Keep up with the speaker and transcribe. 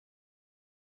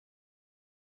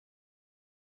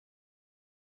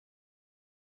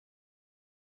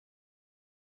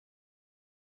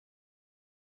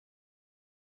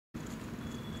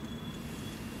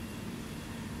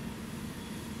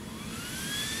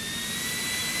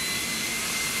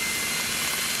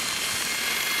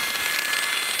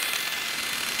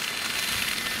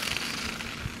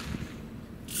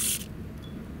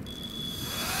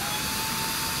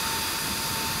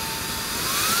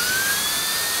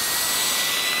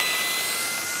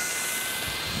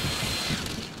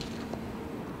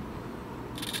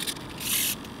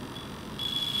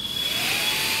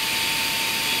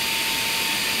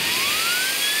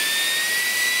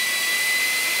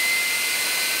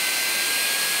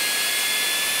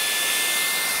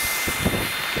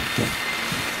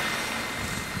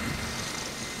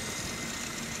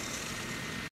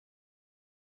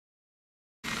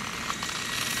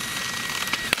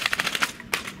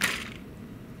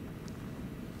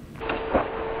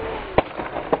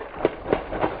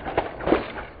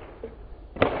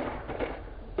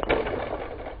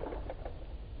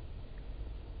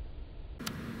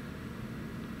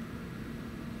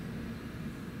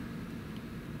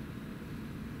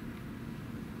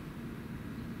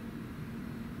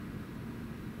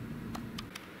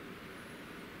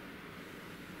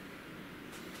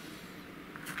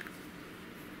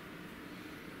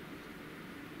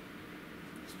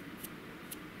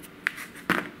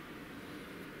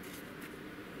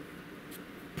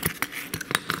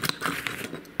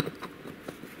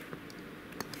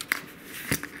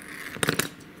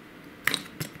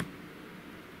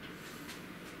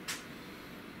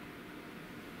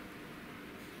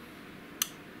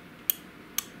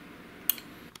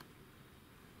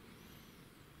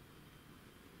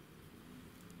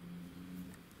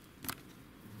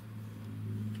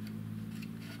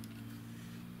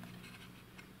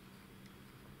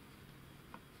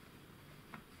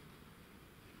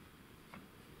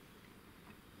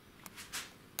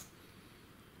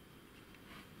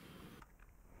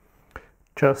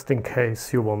Just in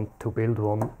case you want to build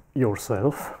one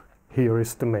yourself, here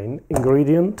is the main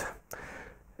ingredient: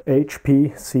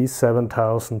 HP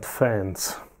C7000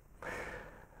 fans.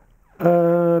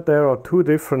 There are two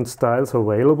different styles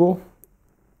available.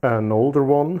 An older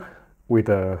one with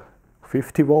a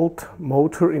 50-volt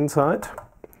motor inside.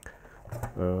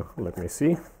 Let me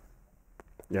see.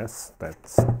 Yes,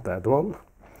 that's that one.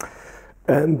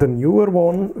 And the newer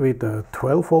one with a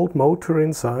 12-volt motor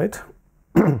inside.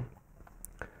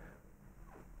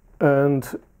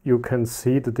 And you can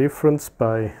see the difference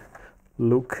by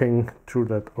looking through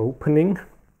that opening.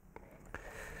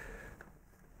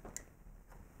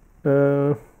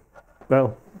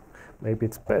 Well, maybe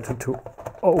it's better to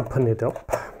open it up.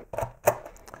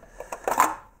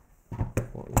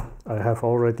 I have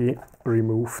already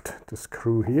removed the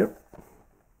screw here.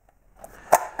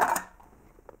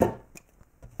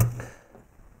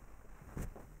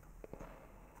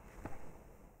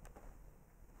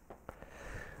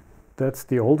 That's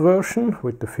the old version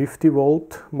with the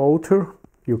 50-volt motor.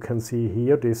 You can see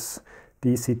here this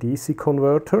DC-DC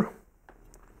converter.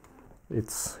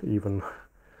 It's even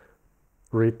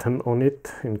written on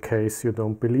it in case you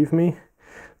don't believe me.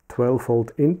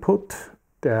 12-volt input.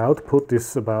 The output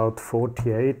is about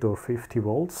 48 or 50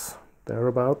 volts,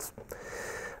 thereabouts.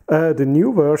 The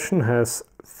new version has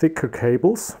thicker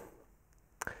cables.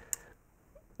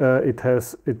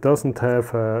 It doesn't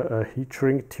have a heat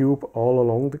shrink tube all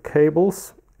along the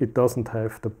cables. It doesn't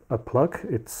have a plug.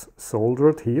 It's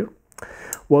soldered here.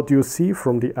 What you see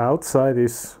from the outside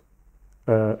is,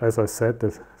 as I said,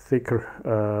 the thicker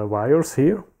wires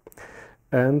here.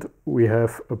 And we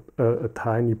have a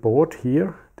tiny board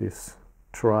here, this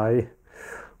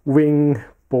tri-wing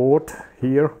board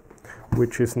here,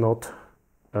 which is not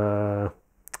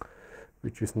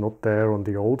there on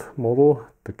the old model.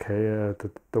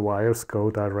 The wires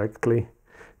go directly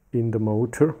in the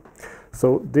motor.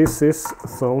 So this is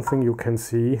something you can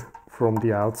see from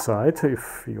the outside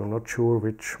if you're not sure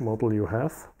which model you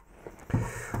have.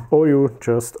 Or you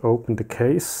just open the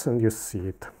case and you see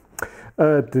it.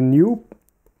 The new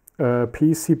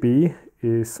PCB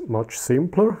is much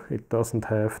simpler. It doesn't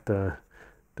have the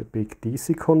big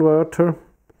DC converter.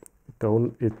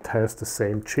 It has the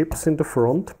same chips in the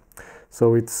front.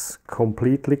 So it's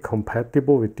completely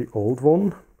compatible with the old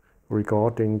one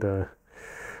regarding the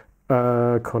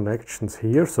connections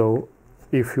here. So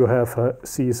if you have a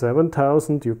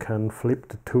C7000, you can flip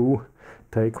the two,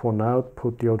 take one out,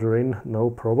 put the other in, no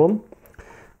problem.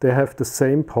 They have the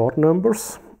same part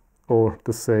numbers, or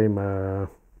the same,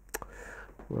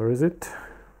 where is it?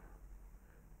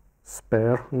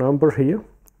 Spare number here.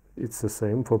 It's the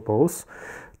same for both.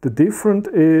 The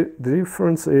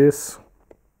difference is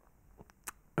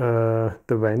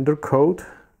the vendor code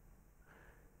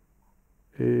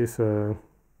is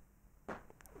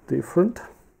different.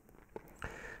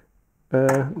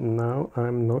 Now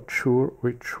I'm not sure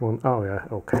which one. Oh yeah,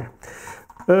 okay.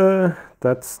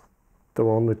 That's the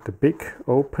one with the big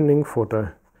opening for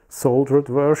the soldered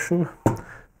version.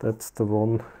 That's the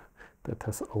one that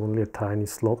has only a tiny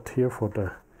slot here for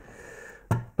the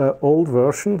old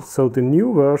version. So the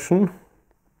new version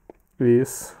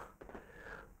is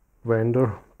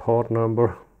vendor part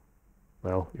number.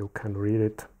 Well, you can read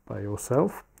it by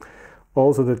yourself.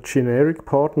 Also, the generic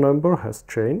part number has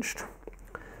changed.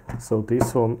 So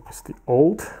this one is the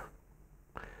old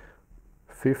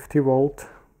 50-volt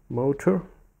motor.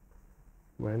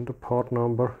 Vendor part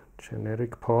number,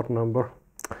 generic part number.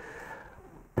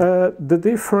 The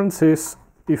difference is,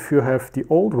 if you have the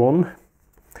old one,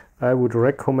 I would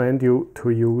recommend you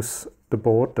to use the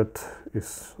board that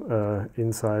is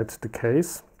inside the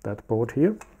case, that board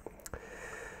here.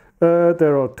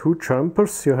 There are two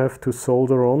jumpers you have to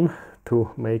solder on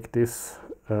to make this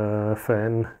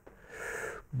fan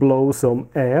blow some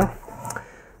air.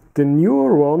 The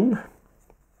newer one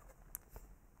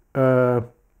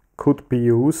could be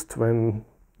used when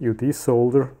you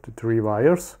desolder the three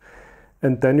wires,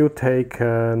 and then you take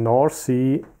an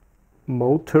RC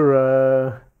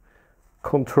motor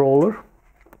controller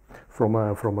from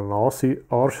an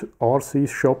RC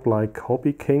shop like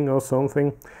Hobby King or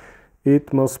something.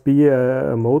 It must be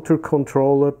a motor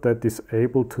controller that is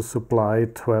able to supply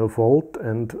 12 volt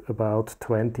and about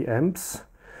 20 amps.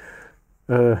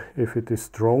 If it is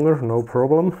stronger, no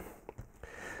problem.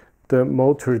 The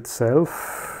motor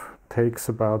itself takes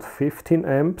about 15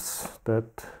 amps.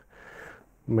 That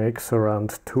makes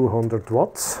around 200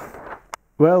 watts.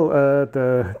 Well,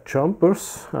 the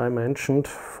jumpers I mentioned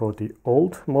for the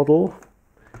old model,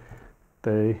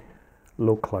 they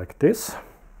look like this.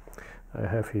 I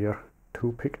have here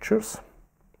two pictures.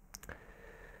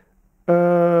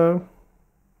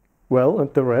 Well,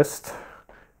 and the rest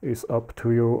is up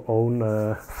to your own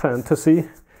fantasy.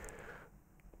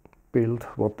 Build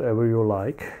whatever you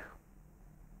like.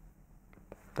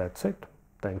 That's it.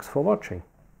 Thanks for watching.